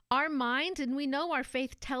Our mind and we know our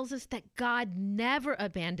faith tells us that God never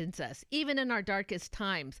abandons us, even in our darkest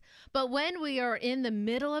times. But when we are in the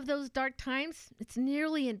middle of those dark times, it's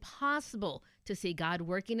nearly impossible to see God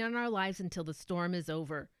working in our lives until the storm is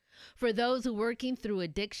over. For those who are working through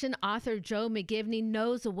addiction, author Joe McGivney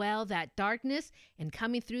knows well that darkness and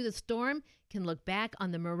coming through the storm can look back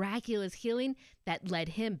on the miraculous healing that led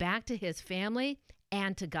him back to his family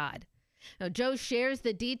and to God. Now, Joe shares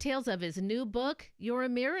the details of his new book, You're a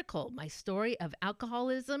Miracle, My Story of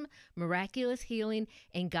Alcoholism, Miraculous Healing,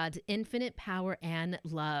 and God's Infinite Power and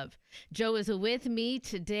Love. Joe is with me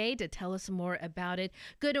today to tell us more about it.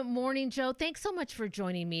 Good morning, Joe. Thanks so much for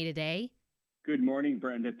joining me today. Good morning,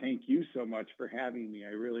 Brenda. Thank you so much for having me. I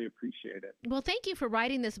really appreciate it. Well, thank you for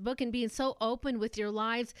writing this book and being so open with your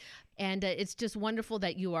lives. And it's just wonderful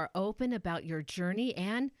that you are open about your journey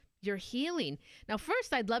and your healing. Now,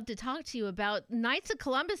 first, I'd love to talk to you about Knights of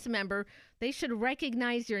Columbus member. They should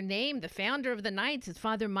recognize your name. The founder of the Knights is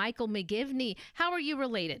Father Michael McGivney. How are you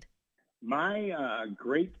related? My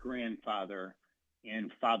great-grandfather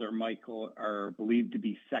and Father Michael are believed to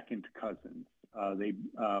be second cousins.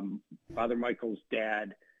 Father Michael's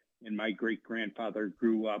dad and my great-grandfather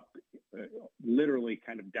grew up literally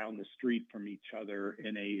kind of down the street from each other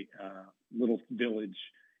in a little village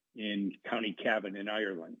in County Cavan in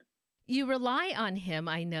Ireland. You rely on him,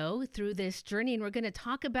 I know, through this journey, and we're going to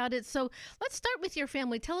talk about it. So let's start with your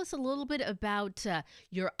family. Tell us a little bit about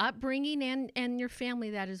your upbringing and your family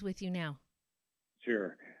that is with you now.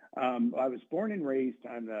 Sure. I was born and raised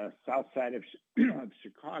on the south side of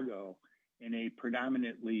Chicago in a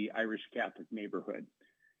predominantly Irish Catholic neighborhood.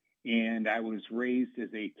 And I was raised as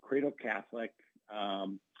a cradle Catholic.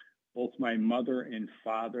 Both my mother and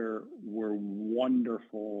father were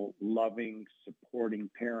wonderful, loving, supporting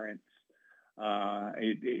parents. I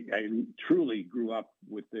truly grew up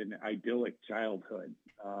with an idyllic childhood.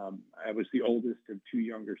 I was the oldest of two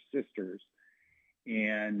younger sisters.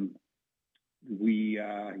 And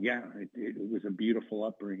it was a beautiful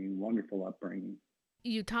upbringing, wonderful upbringing.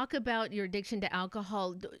 You talk about your addiction to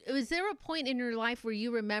alcohol. Was there a point in your life where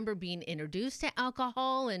you remember being introduced to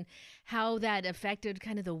alcohol and how that affected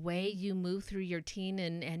kind of the way you moved through your teen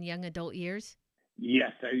and young adult years?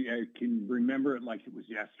 Yes, I can remember it like it was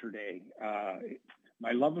yesterday.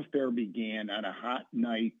 My love affair began on a hot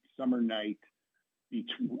night, summer night.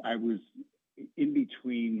 I was in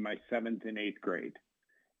between my seventh and eighth grade.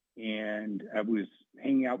 And I was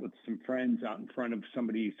hanging out with some friends out in front of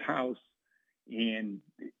somebody's house. And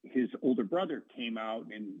his older brother came out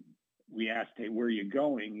and we asked, "Hey, where are you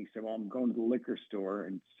going?" He said, "Well, I'm going to the liquor store."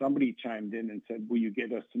 And somebody chimed in and said, "Will you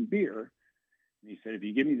get us some beer?" And he said, "If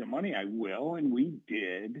you give me the money, I will." And we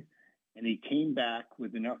did. And he came back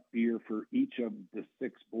with enough beer for each of the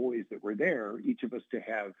six boys that were there, each of us to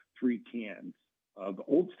have 3 cans of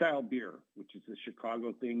old style beer, which is a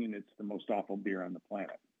Chicago thing. And it's the most awful beer on the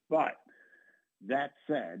planet. But that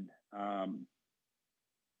said,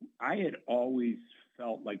 I had always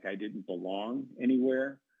felt like I didn't belong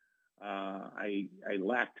anywhere. I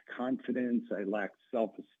lacked confidence. I lacked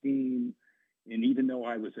self-esteem. And even though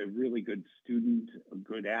I was a really good student, a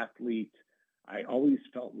good athlete, I always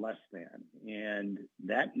felt less than. And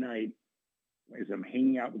that night, as I'm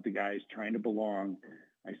hanging out with the guys trying to belong,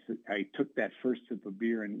 I took that first sip of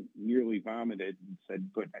beer and nearly vomited and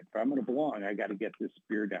said, "But if I'm going to belong, I got to get this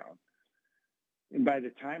beer down." And by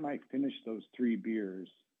the time I finished those 3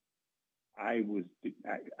 beers, I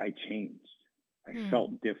changed. I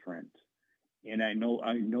felt different. And I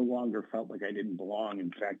no longer felt like I didn't belong.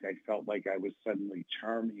 In fact, I felt like I was suddenly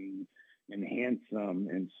charming and handsome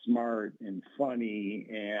and smart and funny,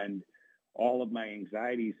 and all of my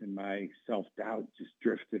anxieties and my self-doubt just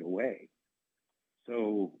drifted away.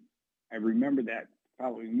 So I remember that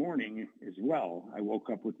following morning as well. I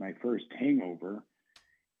woke up with my first hangover,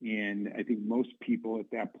 and I think most people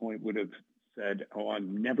at that point would have said, "Oh,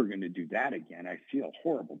 I'm never going to do that again. I feel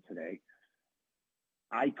horrible today."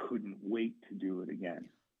 I couldn't wait to do it again.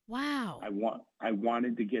 Wow. I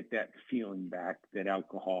wanted to get that feeling back that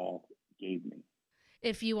alcohol gave me.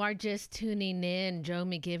 If you are just tuning in, Joe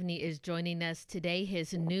McGivney is joining us today.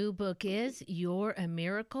 His new book is You're a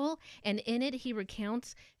Miracle, and in it he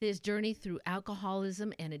recounts his journey through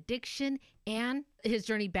alcoholism and addiction and his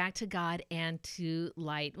journey back to God and to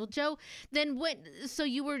light. Well, Joe, so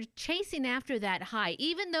you were chasing after that high,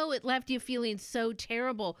 even though it left you feeling so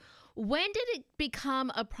terrible. When did it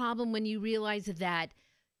become a problem when you realized that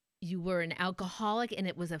you were an alcoholic and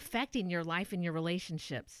it was affecting your life and your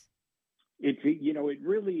relationships? It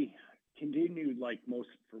really continued like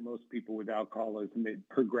for most people with alcoholism. It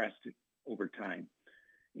progressed over time.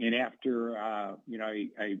 And after, I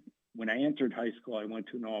when I entered high school, I went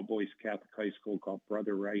to an all boys Catholic high school called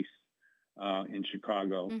Brother Rice in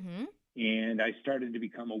Chicago. Mm-hmm. And I started to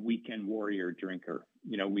become a weekend warrior drinker.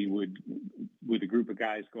 We would, with a group of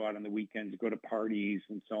guys, go out on the weekends, go to parties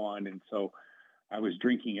and so on. And so I was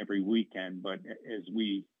drinking every weekend. But as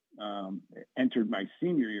we entered my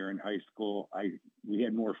senior year in high school, we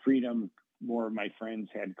had more freedom. More of my friends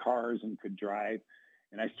had cars and could drive.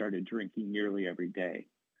 And I started drinking nearly every day.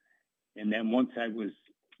 And then once I was,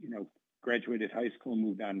 graduated high school and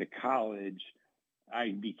moved on to college,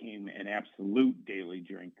 I became an absolute daily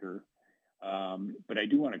drinker. But I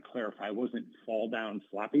do want to clarify, I wasn't fall down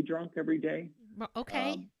sloppy drunk every day.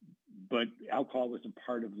 Okay. But alcohol was a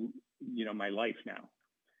part of, my life now.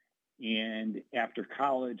 And after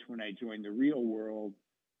college, when I joined the real world,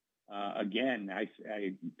 again,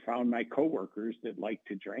 I found my coworkers that liked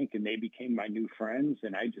to drink, and they became my new friends.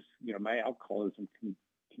 And I just, my alcoholism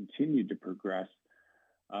continued to progress.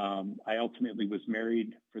 I ultimately was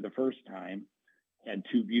married for the first time, had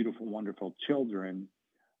two beautiful, wonderful children,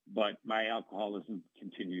 but my alcoholism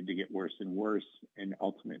continued to get worse and worse, and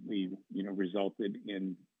ultimately, resulted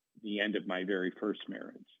in the end of my very first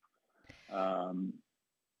marriage.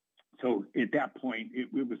 So at that point,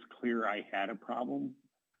 it was clear I had a problem,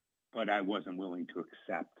 but I wasn't willing to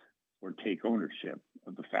accept or take ownership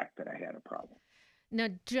of the fact that I had a problem. Now,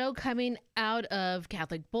 Joe, coming out of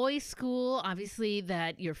Catholic boys' school, obviously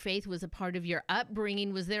that your faith was a part of your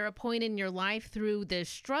upbringing. Was there a point in your life through the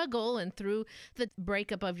struggle and through the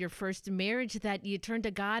breakup of your first marriage that you turned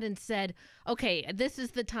to God and said, okay, this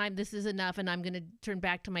is the time, this is enough, and I'm going to turn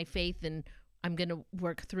back to my faith and I'm going to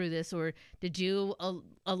work through this? Or did you,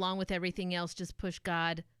 along with everything else, just push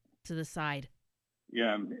God to the side?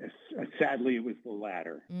 Yeah, sadly, it was the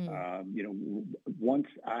latter. Once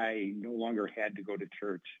I no longer had to go to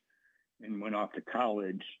church and went off to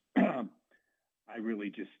college, I really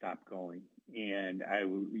just stopped going. And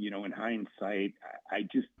in hindsight, I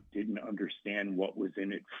just didn't understand what was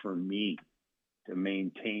in it for me to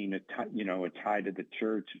maintain a tie to the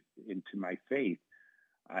church into my faith.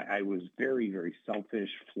 I was very, very selfish,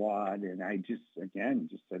 flawed, and I just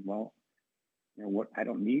said, well, what? I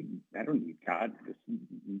don't need God.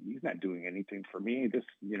 He's not doing anything for me.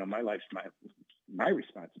 My life's my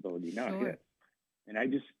responsibility, not his. And I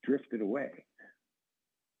just drifted away.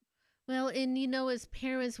 Well, and as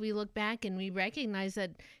parents, we look back and we recognize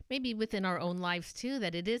that maybe within our own lives too,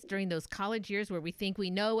 that it is during those college years where we think we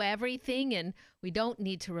know everything and we don't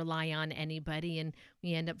need to rely on anybody, and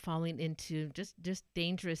we end up falling into just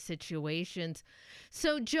dangerous situations.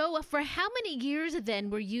 So, Joe, for how many years then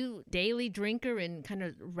were you daily drinker and kind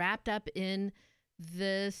of wrapped up in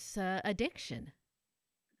this addiction?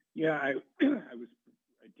 Yeah, I was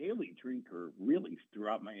a daily drinker really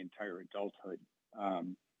throughout my entire adulthood.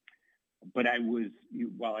 But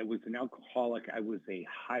while I was an alcoholic, I was a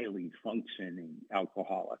highly functioning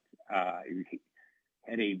alcoholic. I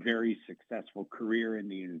had a very successful career in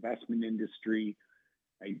the investment industry.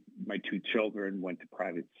 My two children went to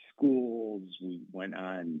private schools. We went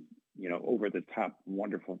on, over the top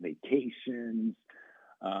wonderful vacations.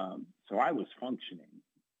 So I was functioning,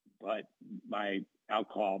 but my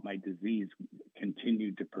disease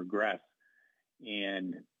continued to progress.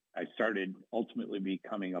 And I started ultimately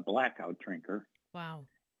becoming a blackout drinker. Wow.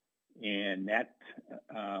 And that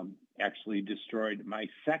actually destroyed my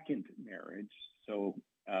second marriage. So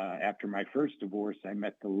after my first divorce, I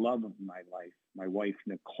met the love of my life, my wife,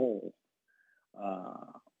 Nicole,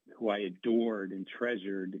 who I adored and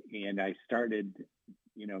treasured. And I started,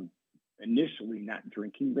 initially not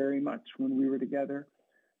drinking very much when we were together.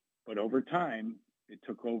 But over time, it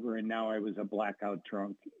took over, and now I was a blackout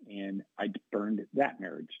drunk, and I burned that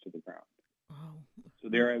marriage to the ground. Oh. So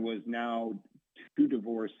there I was now, 2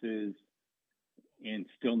 divorces, and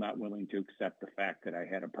still not willing to accept the fact that I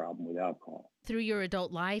had a problem with alcohol. Through your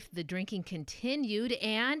adult life, the drinking continued,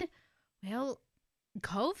 and, well,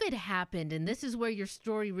 COVID happened, and this is where your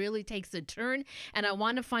story really takes a turn. And I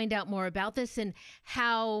want to find out more about this and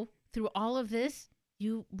how, through all of this,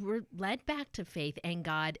 you were led back to faith and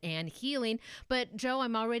God and healing. But Joe,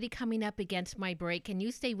 I'm already coming up against my break. Can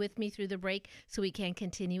you stay with me through the break so we can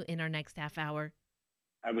continue in our next half hour?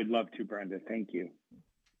 I would love to, Brenda. Thank you.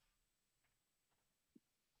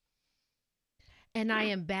 And I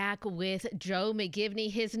am back with Joe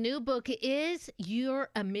McGivney. His new book is You're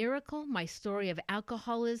a Miracle, My Story of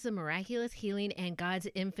Alcoholism, Miraculous Healing, and God's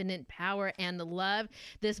Infinite Power and Love.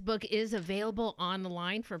 This book is available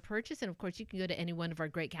online for purchase. And of course, you can go to any one of our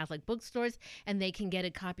great Catholic bookstores and they can get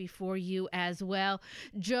a copy for you as well.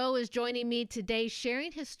 Joe is joining me today,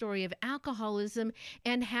 sharing his story of alcoholism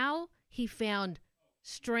and how he found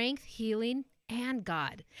strength, healing, and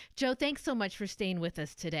God. Joe, thanks so much for staying with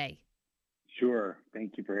us today. Sure.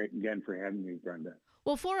 Thank you again for having me, Brenda.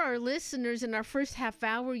 Well, for our listeners in our first half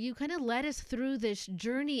hour, you kind of led us through this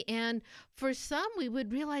journey. And for some, we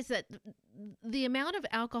would realize that the amount of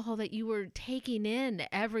alcohol that you were taking in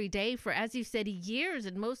every day for, as you said, years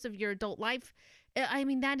and most of your adult life, I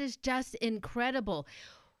mean, that is just incredible.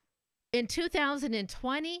 In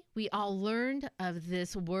 2020, we all learned of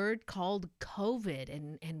this word called COVID,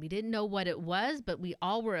 and we didn't know what it was, but we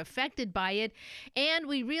all were affected by it. And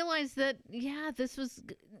we realized that, yeah, this was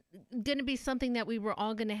going to be something that we were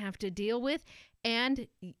all going to have to deal with. And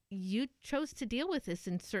you chose to deal with this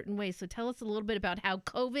in certain ways. So tell us a little bit about how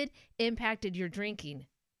COVID impacted your drinking.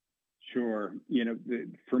 Sure.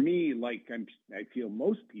 For me, I feel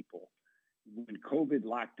most people, when COVID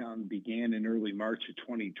lockdown began in early March of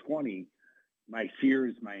 2020, my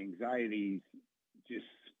fears, my anxieties just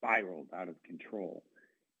spiraled out of control.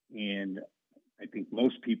 And I think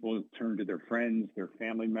most people turn to their friends, their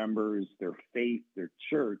family members, their faith, their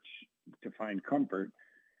church to find comfort.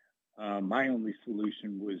 My only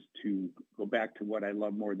solution was to go back to what I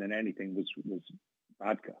love more than anything was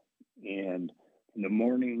vodka. And in the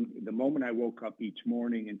moment I woke up each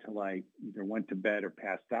morning until I either went to bed or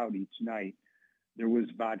passed out each night, there was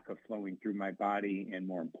vodka flowing through my body and,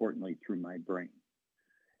 more importantly, through my brain.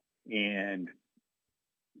 And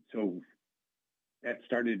so that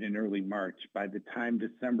started in early March. By the time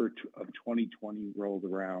December of 2020 rolled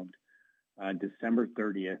around, December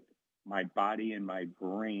 30th, my body and my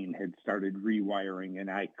brain had started rewiring, and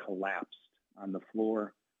I collapsed on the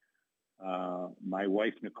floor. My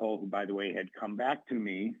wife, Nicole, who, by the way, had come back to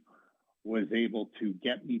me, was able to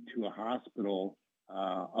get me to a hospital.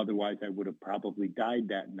 Otherwise, I would have probably died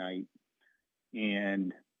that night.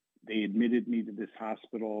 And they admitted me to this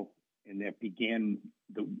hospital, and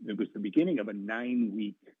it was the beginning of a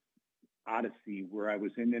 9-week odyssey where I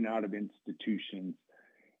was in and out of institutions,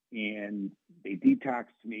 and they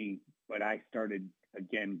detoxed me, but I started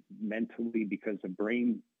again mentally, because of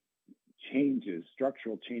brain changes,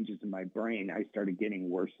 structural changes in my brain, I started getting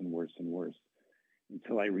worse and worse and worse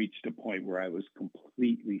until I reached a point where I was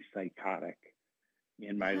completely psychotic.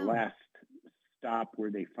 And my last stop,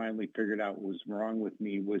 where they finally figured out what was wrong with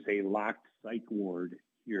me, was a locked psych ward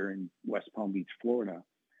here in West Palm Beach, Florida.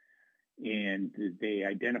 And they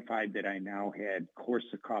identified that I now had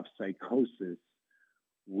Korsakoff psychosis,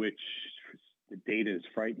 which the data is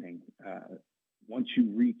frightening. Once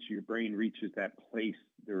your brain reaches that place,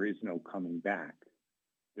 there is no coming back.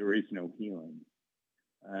 There is no healing.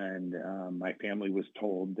 And my family was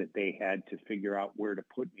told that they had to figure out where to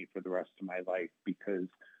put me for the rest of my life, because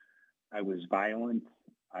I was violent.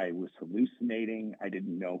 I was hallucinating. I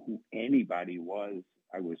didn't know who anybody was.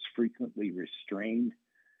 I was frequently restrained.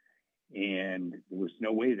 And there was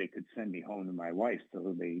no way they could send me home to my wife.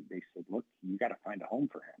 So they said, look, you got to find a home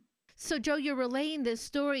for him. So, Joe, you're relaying this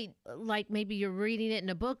story like maybe you're reading it in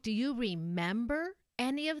a book. Do you remember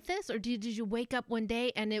any of this? Or did you wake up one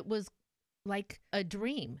day and it was like a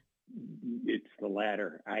dream? It's the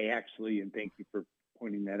latter. I actually, and thank you for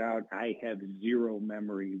pointing that out, I have zero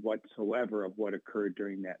memory whatsoever of what occurred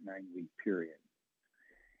during that 9-week period.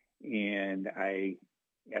 And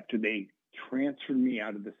after they transferred me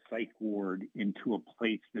out of the psych ward into a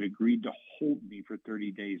place that agreed to hold me for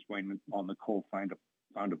 30 days while Nicole found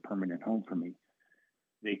a permanent home for me,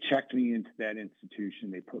 they checked me into that institution.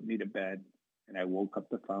 They put me to bed, and I woke up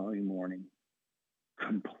the following morning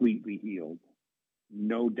completely healed.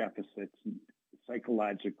 No deficits,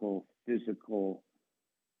 psychological, physical,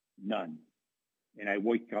 none. And I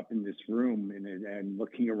wake up in this room and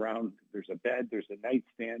looking around, there's a bed, there's a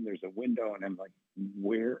nightstand, there's a window, and I'm like,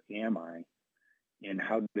 where am I? And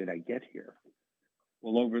how did I get here?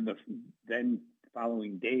 Well, over the then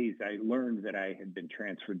following days, I learned that I had been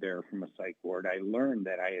transferred there from a psych ward. I learned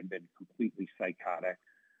that I had been completely psychotic.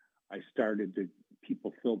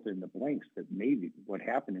 People filled in the blanks that maybe what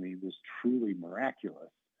happened to me was truly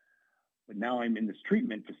miraculous. But now I'm in this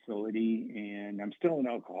treatment facility, and I'm still an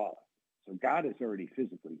alcoholic. So God has already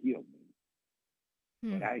physically healed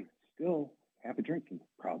me, but I still have a drinking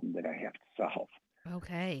problem that I have to solve.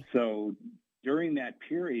 Okay. So during that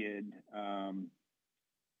period,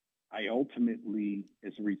 I ultimately,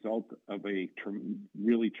 as a result of a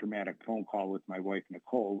really traumatic phone call with my wife,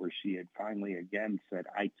 Nicole, where she had finally again said,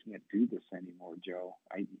 I can't do this anymore, Joe.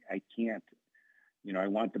 I can't. I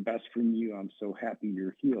want the best from you. I'm so happy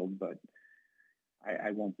you're healed, but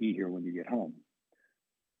I won't be here when you get home.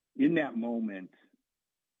 In that moment,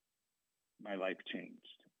 my life changed.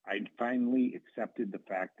 I finally accepted the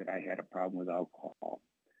fact that I had a problem with alcohol.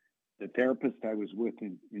 The therapist I was with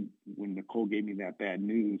when Nicole gave me that bad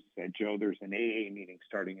news said, Joe, there's an AA meeting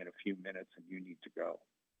starting in a few minutes and you need to go.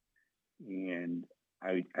 And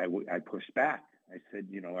I pushed back. I said,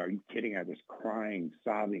 are you kidding? I was crying,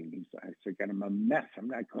 sobbing. I said, God, I'm a mess. I'm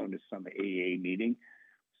not going to some AA meeting.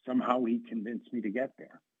 Somehow he convinced me to get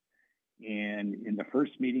there. And in the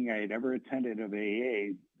first meeting I had ever attended of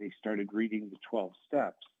AA, they started reading the 12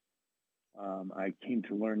 steps. I came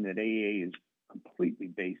to learn that AA is completely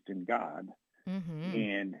based in God. Mm-hmm.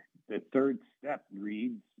 And the third step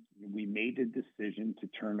reads, we made a decision to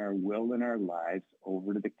turn our will and our lives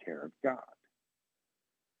over to the care of God.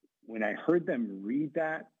 When I heard them read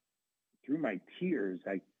that, through my tears,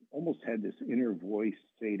 I almost had this inner voice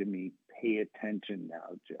say to me, pay attention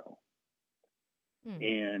now, Joe.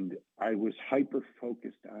 And I was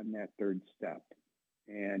hyper-focused on that third step.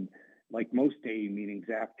 And like most AA meetings,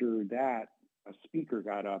 after that, a speaker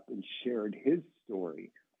got up and shared his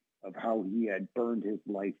story of how he had burned his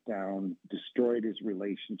life down, destroyed his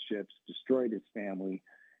relationships, destroyed his family,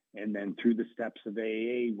 and then through the steps of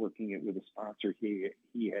AA, working it with a sponsor, he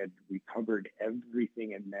had recovered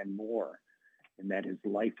everything and then more, and that his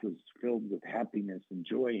life was filled with happiness and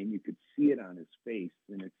joy, and you could see it on his face,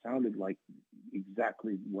 and it sounded like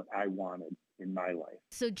exactly what I wanted in my life.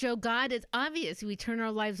 So, Joe, God is obvious. We turn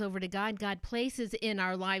our lives over to God. God places in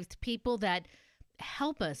our lives people that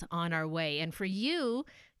help us on our way. And for you,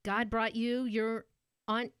 God brought you your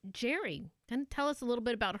Aunt Jerry. Kind of tell us a little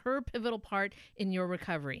bit about her pivotal part in your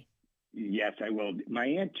recovery. Yes, I will. My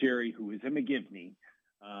Aunt Jerry, who is a McGivney,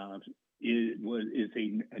 is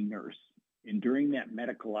a nurse. And during that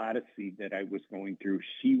medical odyssey that I was going through,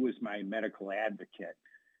 she was my medical advocate.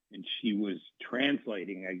 And she was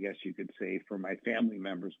translating, I guess you could say, for my family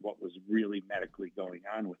members what was really medically going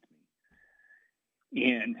on with me.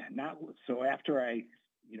 And so after I,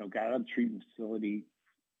 got out of the treatment facility,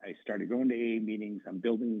 I started going to AA meetings. I'm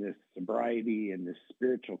building this sobriety and this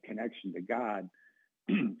spiritual connection to God.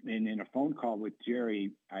 And in a phone call with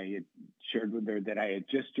Jerry, I had shared with her that I had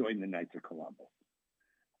just joined the Knights of Columbus.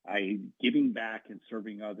 Giving back and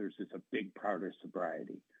serving others is a big part of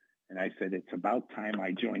sobriety. And I said, it's about time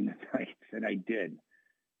I joined the Knights, and I did.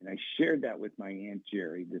 And I shared that with my Aunt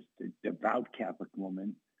Jerry, this devout Catholic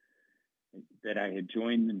woman, that I had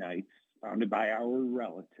joined the Knights, founded by our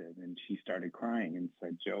relative. And she started crying and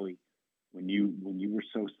said, Joey, when you were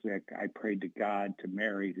so sick, I prayed to God, to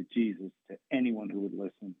Mary, to Jesus, to anyone who would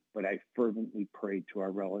listen. But I fervently prayed to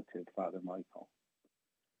our relative, Father Michael.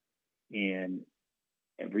 And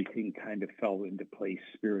everything kind of fell into place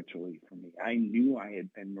spiritually for me. I knew I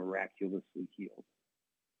had been miraculously healed,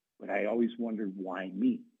 but I always wondered why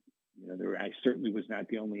me. I certainly was not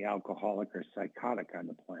the only alcoholic or psychotic on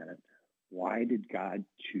the planet. Why did God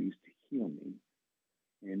choose to heal me?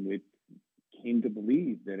 And it came to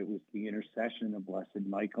believe that it was the intercession of Blessed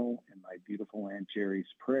Michael and my beautiful Aunt Jerry's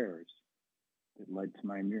prayers that led to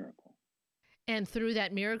my miracle. And through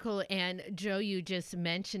that miracle, and Joe, you just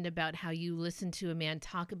mentioned about how you listened to a man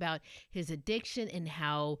talk about his addiction and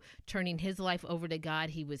how turning his life over to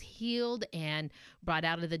God, he was healed and brought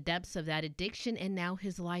out of the depths of that addiction. And now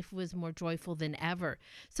his life was more joyful than ever.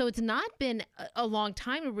 So it's not been a long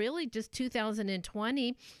time, really, just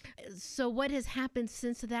 2020. So what has happened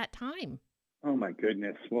since that time? Oh, my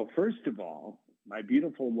goodness. Well, first of all, my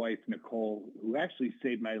beautiful wife, Nicole, who actually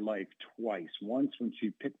saved my life twice. Once when she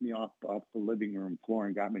picked me off the living room floor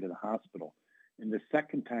and got me to the hospital. And the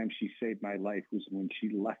second time she saved my life was when she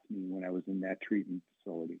left me when I was in that treatment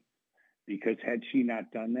facility. Because had she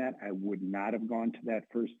not done that, I would not have gone to that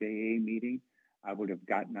first AA meeting. I would have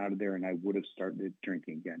gotten out of there and I would have started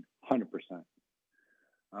drinking again, 100%.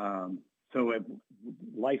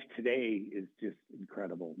 Life today is just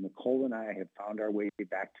incredible. Nicole and I have found our way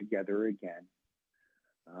back together again.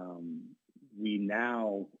 We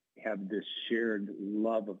now have this shared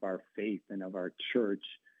love of our faith and of our church,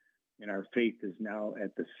 and our faith is now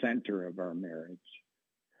at the center of our marriage.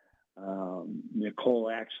 Nicole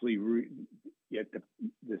actually,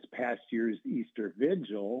 this past year's Easter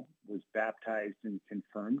Vigil, was baptized and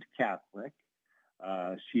confirmed Catholic.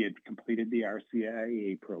 She had completed the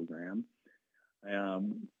RCIA program.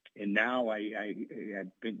 And now I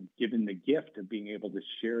had been given the gift of being able to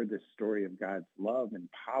share this story of God's love and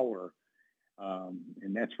power.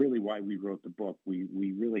 And that's really why we wrote the book. We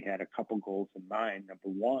really had a couple goals in mind. Number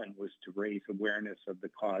one was to raise awareness of the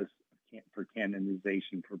cause for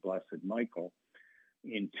canonization for Blessed Michael.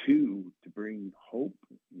 And two, to bring hope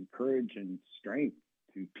and courage and strength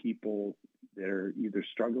to people that are either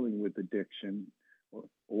struggling with addiction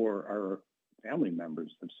or are family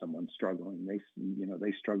members of someone struggling.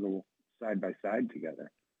 They struggle side by side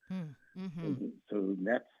together. Mm-hmm. So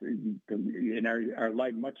that's in our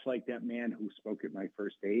life, much like that man who spoke at my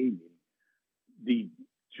first AA meeting. The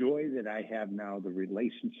joy that I have now, the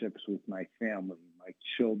relationships with my family, my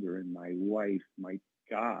children, my wife, my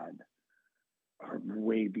God, are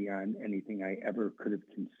way beyond anything I ever could have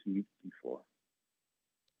conceived before.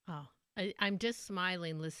 Oh, I'm just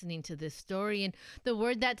smiling listening to this story. And the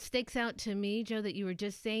word that sticks out to me, Joe, that you were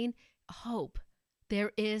just saying, hope.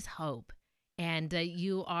 There is hope. And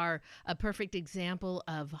you are a perfect example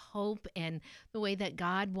of hope and the way that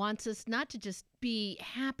God wants us not to just be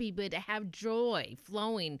happy, but to have joy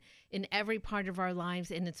flowing in every part of our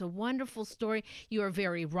lives. And it's a wonderful story. You are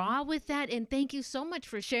very raw with that. And thank you so much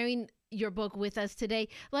for sharing your book with us today.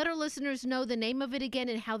 Let our listeners know the name of it again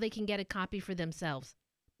and how they can get a copy for themselves.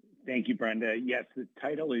 Thank you, Brenda. Yes, the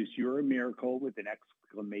title is You're a Miracle with an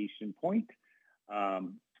exclamation point.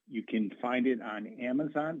 You can find it on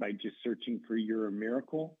Amazon by just searching for You're a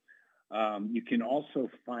Miracle. You can also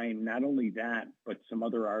find not only that, but some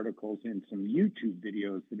other articles and some YouTube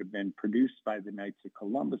videos that have been produced by the Knights of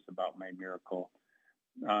Columbus about my miracle.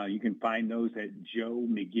 You can find those at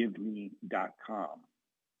joemcgivney.com.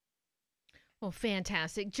 Well,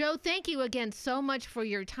 fantastic. Joe, thank you again so much for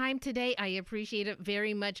your time today. I appreciate it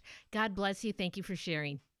very much. God bless you. Thank you for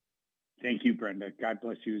sharing. Thank you, Brenda. God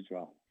bless you as well.